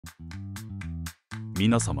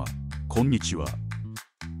皆様、こんにちは。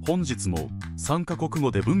本日も3カ国語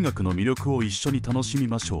で文学の魅力を一緒に楽しみ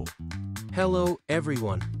ましょう。Hello,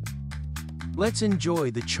 everyone. Let's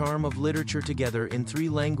enjoy the charm of literature together in 3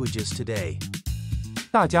 languages today.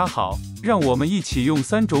 大家好，让我们一起用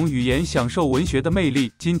3种语言享受文学的魅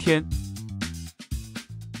力。今天，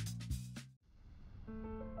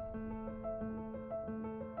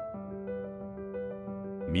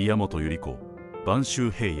宮本百合子、播州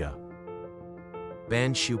平野。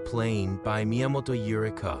Banshu Plain by Miyamoto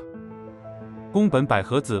Yuriko. 宫本百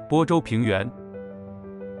合子、播州平原。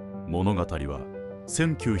物語は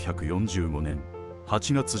1945年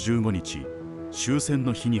8月15日、終戦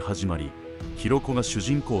の日に始まり、ひろ子が主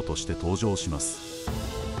人公として登場します。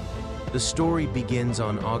The story begins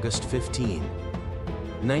on August 15,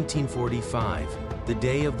 1945, the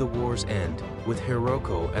day of the war's end, with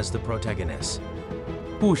Hiroko as the protagonist.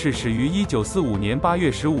 故事始于1945年8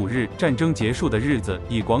月15日，战争结束的日子，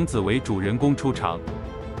以广子为主人公出場。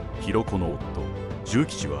ひろ子の夫、重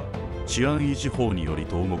吉は治安維持法により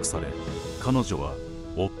投獄され、彼女は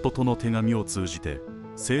夫との手紙を通じて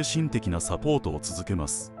精神的なサポートを続けま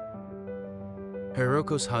す。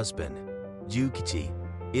Hiroko's husband, Jūkichi,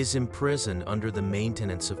 is imprisoned under the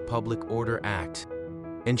Maintenance of Public Order Act,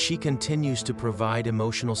 and she continues to provide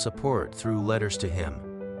emotional support through letters to him.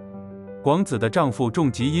 广子的丈夫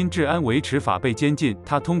重吉因治安维持法被监禁，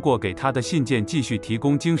她通过给他的信件继续提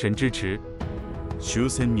供精神支持。終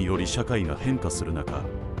戦により社会が変化する中、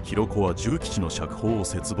ひろ子は重吉の釈放を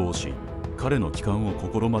切望し、彼の帰還を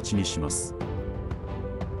心待ちにします。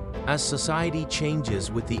As society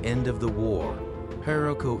changes with the end of the war,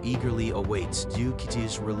 Hiroko eagerly awaits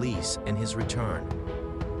Jūkichi's release and his return.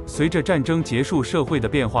 随着战争结束社会的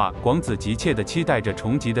变化，广子急切地期待着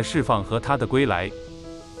重吉的释放和他的归来。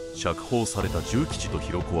釈放された重吉と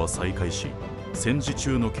ひろ子は再会し、戦時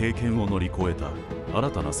中の経験を乗り越えた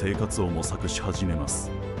新たな生活を模索し始めま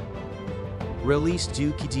す。Released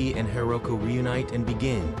Jūkichi and Hiroko reunite and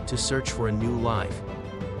begin to search for a new life,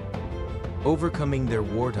 overcoming their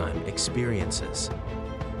wartime experiences.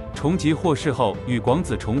 重吉获释后，与广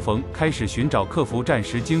子重逢，开始寻找克服战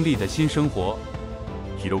时经历的新生活。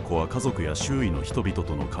ひろ子は家族や周囲の人々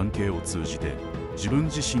との関係を通じて、自分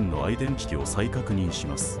自身のアイデンティティを再確認し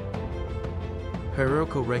ます。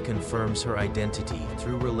Hiroko reconfirms her identity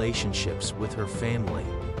through relationships with her family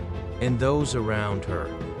and those around her.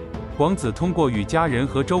 广子通过与家人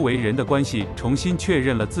和周围人的关系，重新确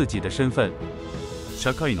認了自己的身份。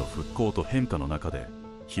社会の復興と変化の中で、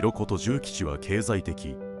ひろ子と重吉は経済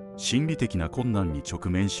的、心理的な困難に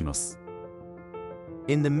直面します。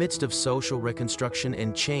In the midst of social reconstruction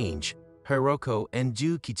and change, Hiroko and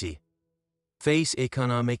Jūkichi face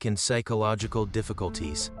economic and psychological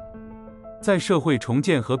difficulties. 在社会重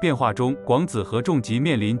建和变化中，广子和重吉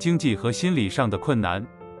面臨經濟和心理上的困難。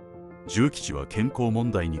重吉は健康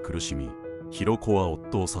問題に苦しみ、ひろ子は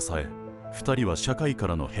夫を支え、2人は社会か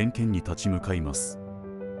らの偏見に立ち向かいます。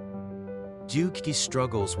Jūkichi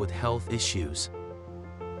struggles with health issues.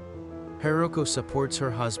 Hiroko supports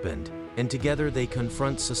her husband, and together they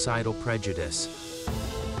confront societal prejudice.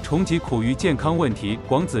 重吉苦于健康問題，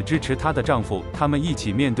廣子支持她的丈夫，他們一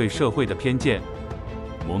起面對社會的偏見。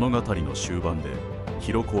物語の終盤で、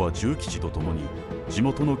ひろ子は重吉と共に地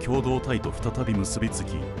元の共同体と再び結びつ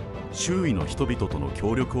き、周囲の人々との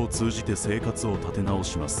協力を通じて生活を立て直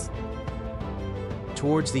します。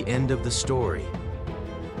Towards the end of the story,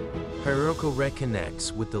 Hiroko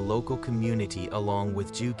reconnects with the local community along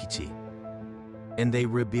with Jūkichi, and they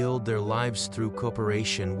rebuild their lives through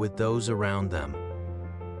cooperation with those around them.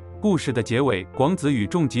 故事的结尾，廣子與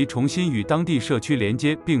重吉重新與當地社區連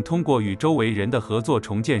接，並通過與周圍人的合作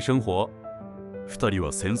重建生活。2人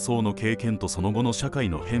は戦争の経験とその後の社会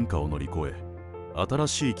の変化を乗り越え、新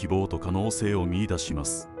しい希望と可能性を見出しま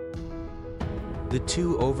す。The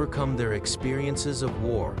two overcome their experiences of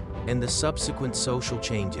war and the subsequent social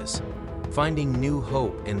changes, finding new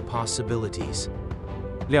hope and possibilities.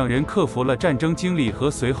 两人克服了戰爭經歷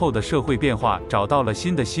和隨後的社會變化，找到了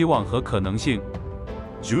新的希望和可能性。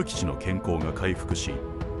重吉の健康が回復し、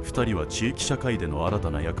2人は地域社会での新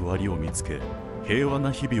たな役割を見つけ、平和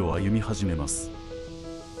な日々を歩み始めます。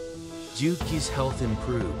Jūkichi's health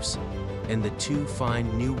improves, and the two find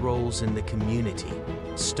new roles in the community,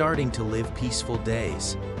 starting to live peaceful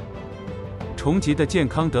days. 重吉的健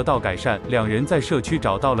康得到改善，两人在社區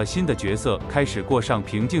找到了新的角色，開始過上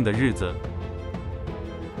平靜的日子。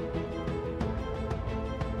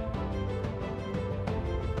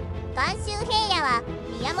播州平野は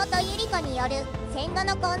宮本百合子による戦後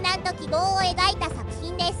の混乱と希望を描いた作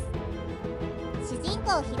品です。主人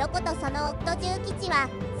公ひろ子とその夫重吉は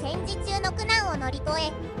戦時中の苦難を乗り越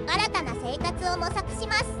え新たな生活を模索し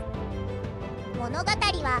ます。物語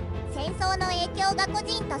は戦争の影響が個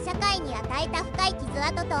人と社会に与えた深い傷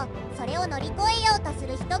跡とそれを乗り越えようとす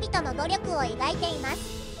る人々の努力を描いていま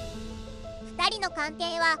す。2人の関係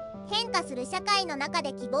は変化する社会の中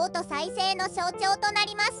で希望と再生の象徴とな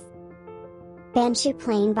ります。Banshu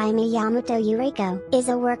playing by Miyamoto Yuriko is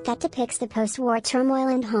a work that depicts the post-war turmoil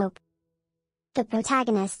and hope. The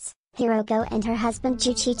protagonists, Hiroko and her husband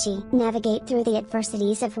Jūkichi, navigate through the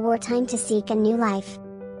adversities of wartime to seek a new life.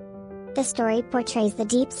 The story portrays the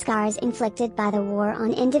deep scars inflicted by the war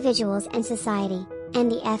on individuals and society, and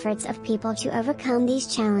the efforts of people to overcome these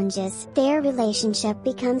challenges. Their relationship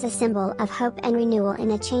becomes a symbol of hope and renewal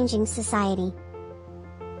in a changing society.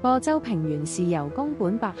 播州平原是由宫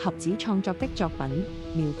本百合子創作的作品，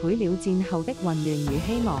描繪了戰後的混亂與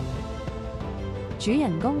希望。主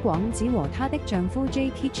人公廣子和她的丈夫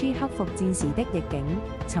Jūkichi 克服戰時的逆境，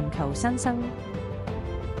尋求新生。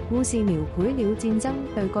故事描繪了戰爭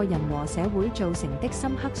對個人和社會造成的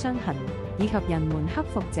深刻傷痕，以及人們克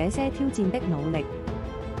服這些挑戰的努力。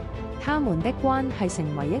他們的關係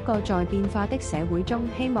成為一個在變化的社會中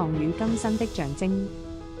希望與更新的象徵。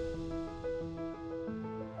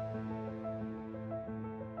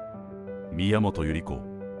宮本百合子、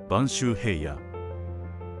播州平野。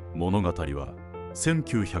物語は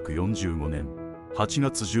1945年8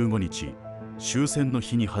月15日、終戦の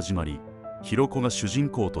日に始まり、ひろ子が主人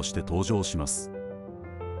公として登場します。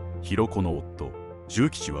ひろ子の夫、重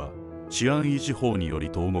吉は治安維持法により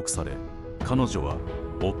投獄され、彼女は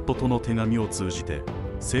夫との手紙を通じて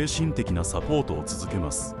精神的なサポートを続け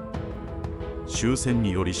ます。終戦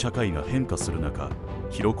により社会が変化する中、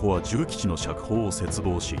ひろ子は重吉の釈放を切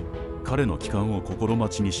望し、彼の帰還を心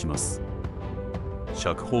待ちにします。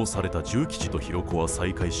釈放された重吉とひろ子は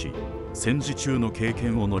再会し、戦時中の経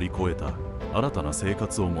験を乗り越えた新たな生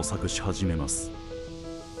活を模索し始めます。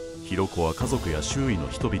ひろ子は家族や周囲の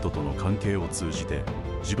人々との関係を通じて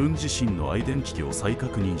自分自身のアイデンティティを再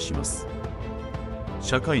確認します。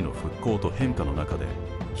社会の復興と変化の中で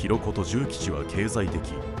ひろ子と重吉は経済的、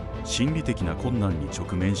心理的な困難に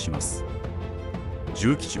直面します。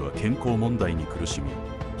重吉は健康問題に苦しみ、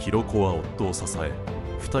ひろ子は夫を支え、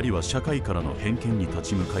2人は社会からの偏見に立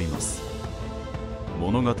ち向かいます。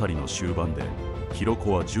物語の終盤でひろ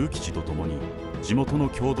子は重吉と共に地元の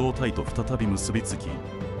共同体と再び結びつき、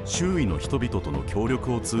周囲の人々との協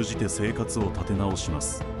力を通じて生活を立て直しま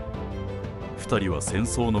す。2人は戦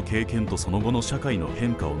争の経験とその後の社会の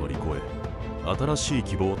変化を乗り越え、新しい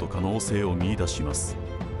希望と可能性を見出します。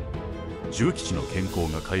重吉の健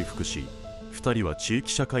康が回復し、2人は地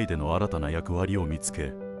域社会での新たな役割を見つ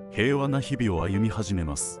け、平和な日々を歩み始め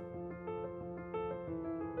ます。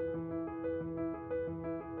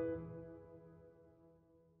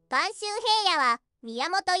播州平野は宮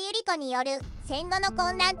本百合子による戦後の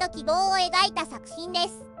混乱と希望を描いた作品で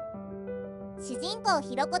す。主人公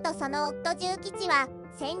ひろ子とその夫重吉は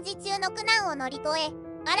戦時中の苦難を乗り越え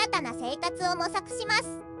新たな生活を模索しま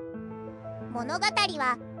す。物語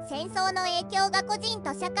は戦争の影響が個人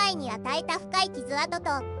と社会に与えた深い傷跡と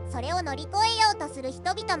それを乗り越えようとする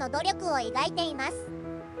人々の努力を描いています。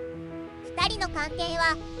2人の関係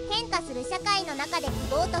は変化する社会の中で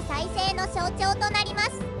希望と再生の象徴となりま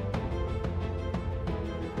す。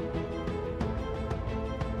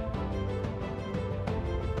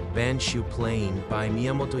Banshu playing by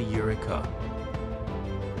Miyamoto Yuriko.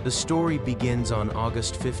 The story begins on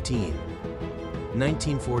August 15,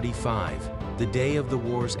 1945, the day of the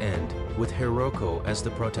war's end, with Hiroko as the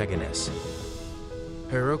protagonist.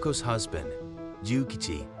 Hiroko's husband,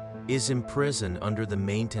 Jūkichi, is imprisoned under the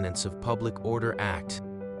Maintenance of Public Order Act,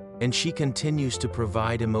 and she continues to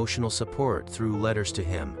provide emotional support through letters to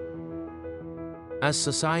him. As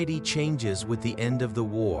society changes with the end of the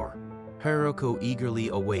war, Hiroko eagerly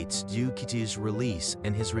awaits Jūkichi's release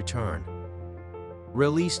and his return.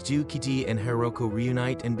 Released, Jūkichi and Hiroko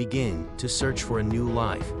reunite and begin to search for a new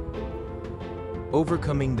life,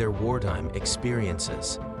 overcoming their wartime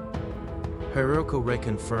experiences. Hiroko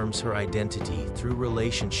reconfirms her identity through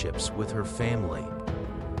relationships with her family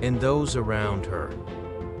and those around her.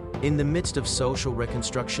 In the midst of social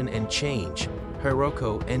reconstruction and change,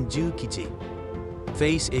 Hiroko and Jūkichi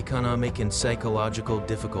face economic and psychological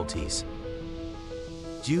difficulties.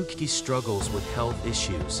 Jūkichi struggles with health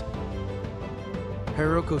issues.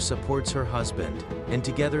 Hiroko supports her husband, and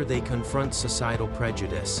together they confront societal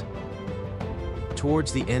prejudice.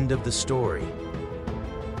 Towards the end of the story,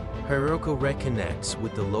 Hiroko reconnects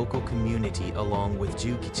with the local community along with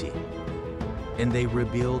Jūkichi, and they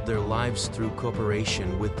rebuild their lives through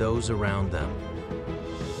cooperation with those around them.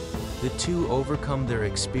 The two overcome their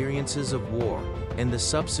experiences of war and the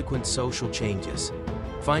subsequent social changes,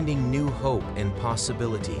 finding new hope and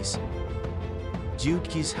possibilities.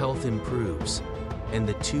 Yuki's health improves, and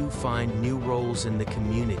the two find new roles in the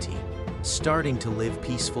community, starting to live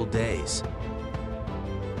peaceful days.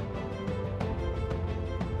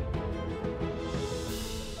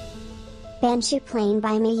 Banshu Plain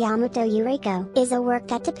by Miyamoto Yuriko is a work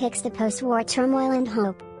that depicts the post-war turmoil and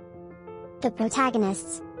hope. The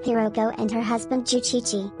protagonists, Hiroko and her husband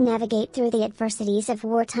Jūkichi, navigate through the adversities of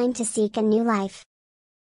wartime to seek a new life.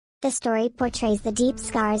 The story portrays the deep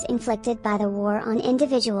scars inflicted by the war on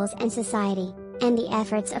individuals and society, and the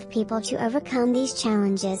efforts of people to overcome these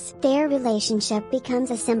challenges. Their relationship becomes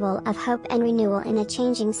a symbol of hope and renewal in a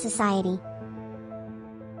changing society.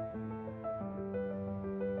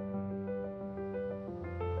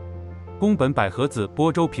 宫本百合子，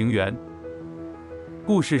播州平原。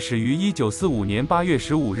故事始于1945年8月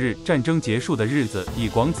15日，战争结束的日子，以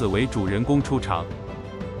广子为主人公出场。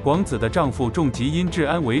广子的丈夫重吉因治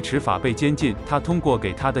安维持法被监禁，她通过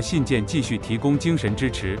给他的信件继续提供精神支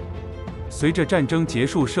持。随着战争结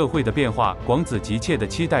束社会的变化，广子急切地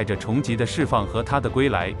期待着重吉的释放和他的归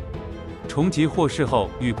来。重吉获释后，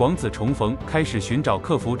与广子重逢，开始寻找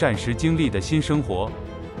克服战时经历的新生活。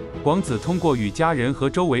广子通过与家人和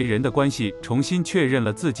周围人的关系，重新确认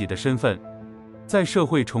了自己的身份。在社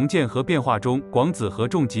会重建和变化中，广子和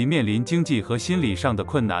重吉面临经济和心理上的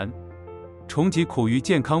困难。重吉苦于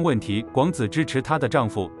健康问题，广子支持她的丈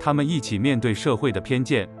夫，他们一起面对社会的偏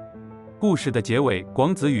见。故事的结尾，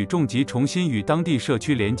广子与重吉重新与当地社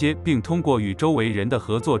区连接，并通过与周围人的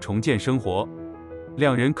合作重建生活。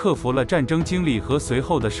两人克服了战争经历和随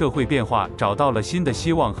后的社会变化，找到了新的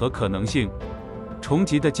希望和可能性。重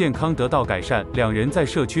吉的健康得到改善，两人在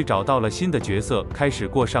社区找到了新的角色，开始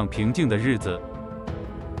过上平静的日子。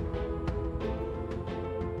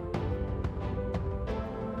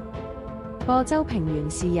播州平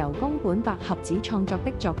原是由宫本百合子創作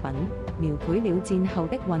的作品，描繪了戰後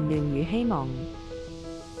的混亂與希望。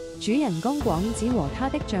主人公廣子和她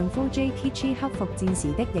的丈夫 Jūkichi 克服戰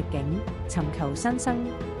時的逆境，尋求新生。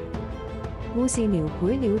故事描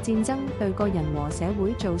繪了戰爭對個人和社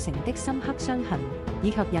會造成的深刻傷痕，以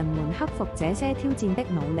及人們克服這些挑戰的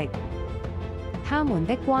努力。他們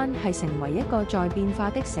的關係成為一個在變化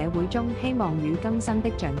的社會中希望與更新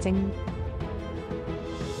的象徵。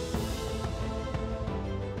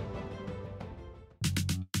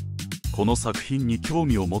この作品に興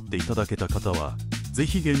味を持っていただけた方は、ぜ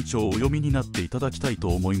ひ原著をお読みになっていただきたいと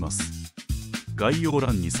思います。概要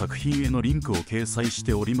欄に作品へのリンクを掲載し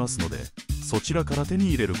ておりますので、そちらから手に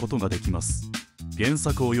入れることができます。原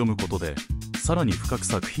作を読むことで、さらに深く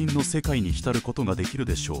作品の世界に浸ることができる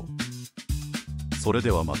でしょう。それ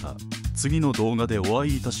ではまた次の動画でお会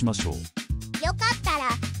いいたしましょう。よかったら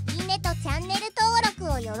いいねとチャンネル登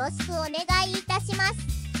録をよろしくお願いいたしま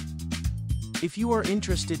す。If you are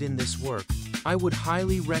interested in this work, I would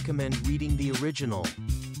highly recommend reading the original.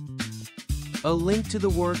 A link to the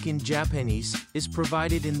work in Japanese is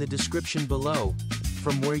provided in the description below,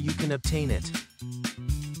 from where you can obtain it.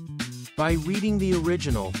 By reading the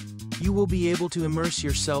original, you will be able to immerse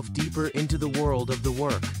yourself deeper into the world of the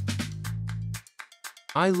work.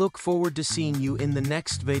 I look forward to seeing you in the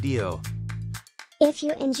next video. If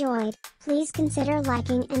you enjoyed, please consider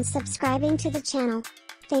liking and subscribing to the channel.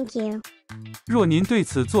 Thank you. 若您对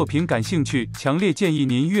此作品感兴趣，强烈建议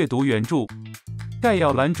您阅读原著。概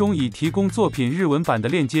要栏中已提供作品日文版的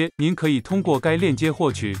链接，您可以通过该链接获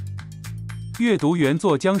取。阅读原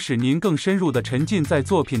作将使您更深入地沉浸在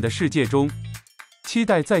作品的世界中。期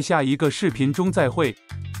待在下一个視頻中再會。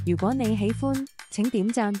如果你喜歡，請點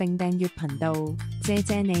讚並訂閱頻道，謝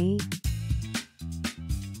謝你。